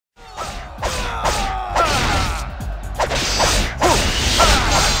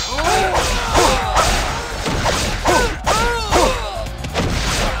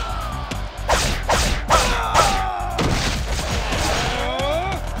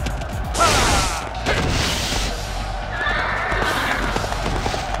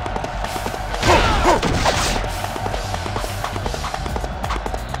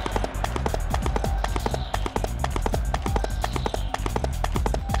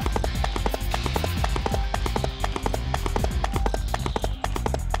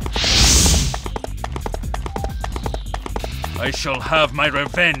I shall have my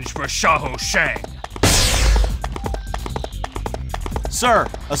revenge for Xiahou Shang. Sir,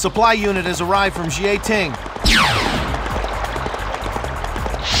 a supply unit has arrived from Jieting.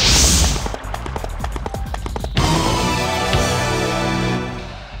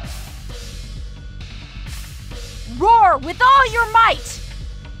 Roar with all your might!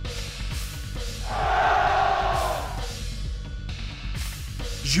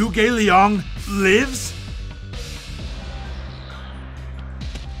 Zhuge Liang lives?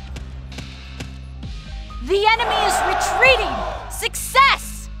 The enemy is retreating!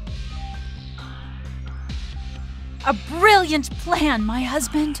 Success! A brilliant plan, my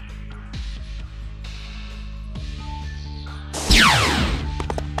husband.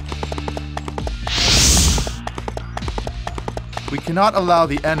 We cannot allow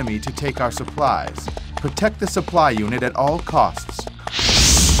the enemy to take our supplies. Protect the supply unit at all costs.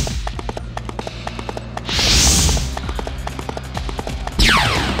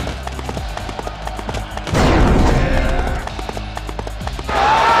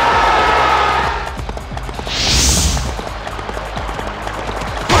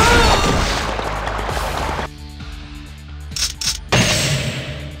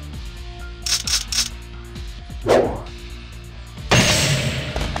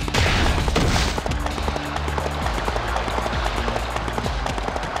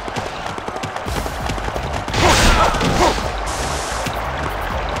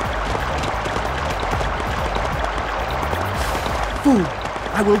 Fool!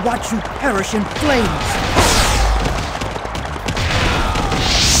 I will watch you perish in flames!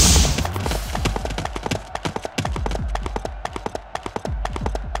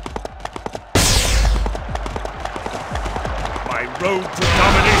 My road to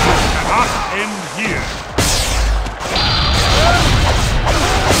domination cannot end here.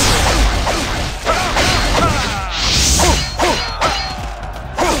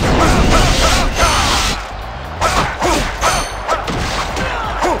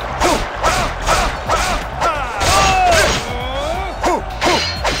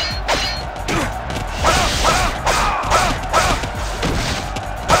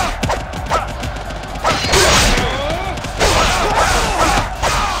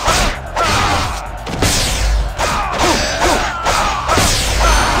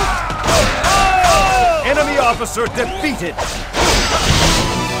 Officer defeated!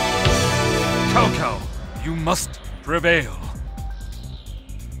 Cao Cao, you must prevail.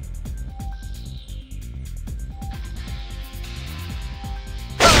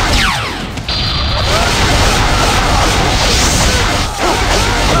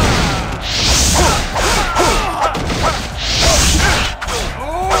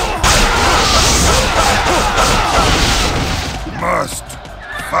 Must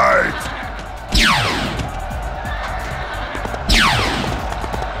fight!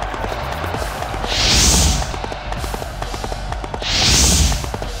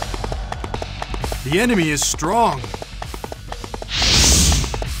 The enemy is strong.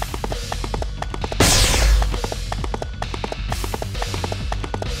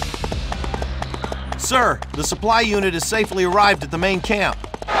 Sir, the supply unit has safely arrived at the main camp.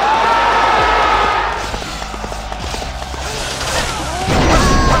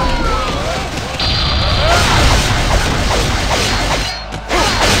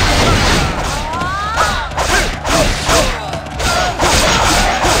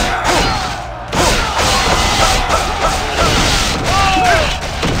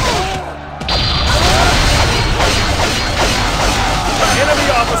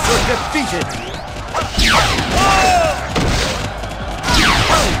 Defeated!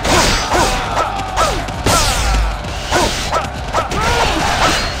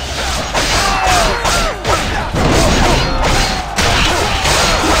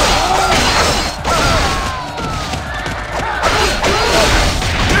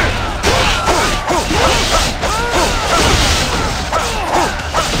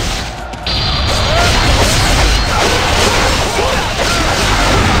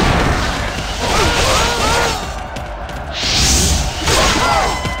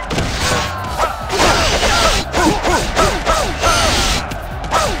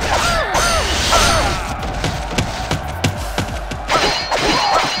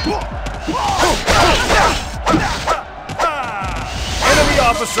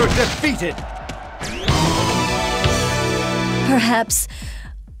 Officer defeated! Perhaps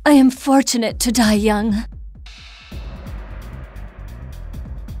I am fortunate to die young.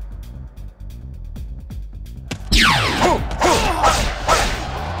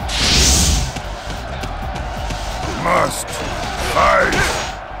 Must fight!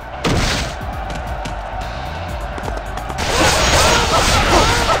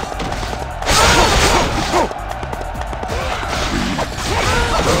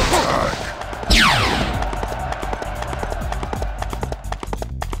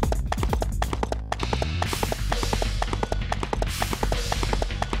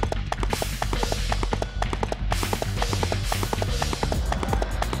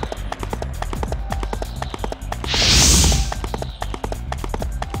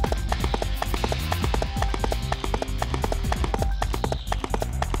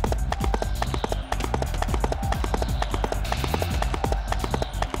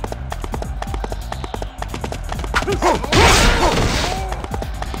 I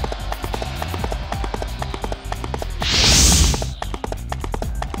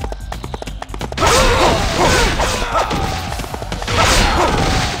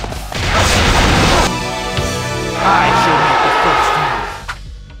shall make the first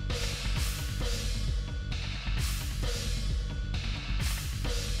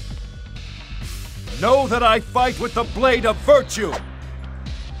move. Know that I fight with the blade of virtue!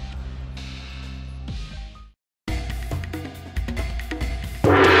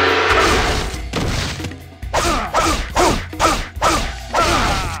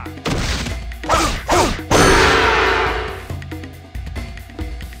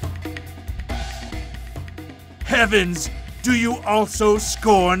 Heavens, do you also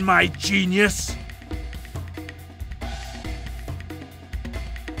scorn my genius?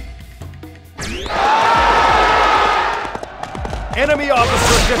 Enemy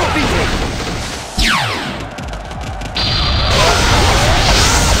officer defeated!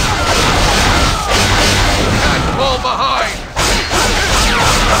 And fall behind!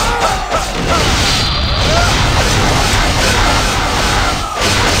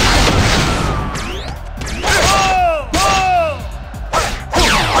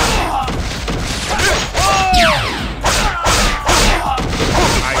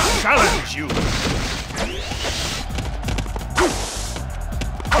 I challenge you!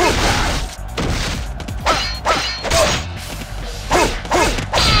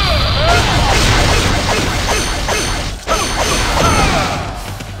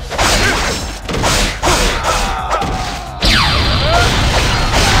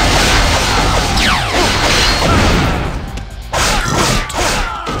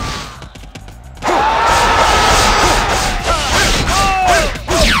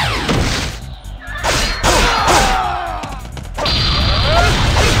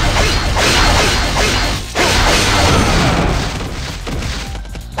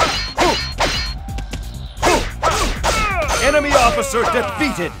 Enemy officer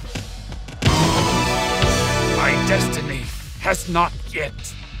defeated! My destiny has not yet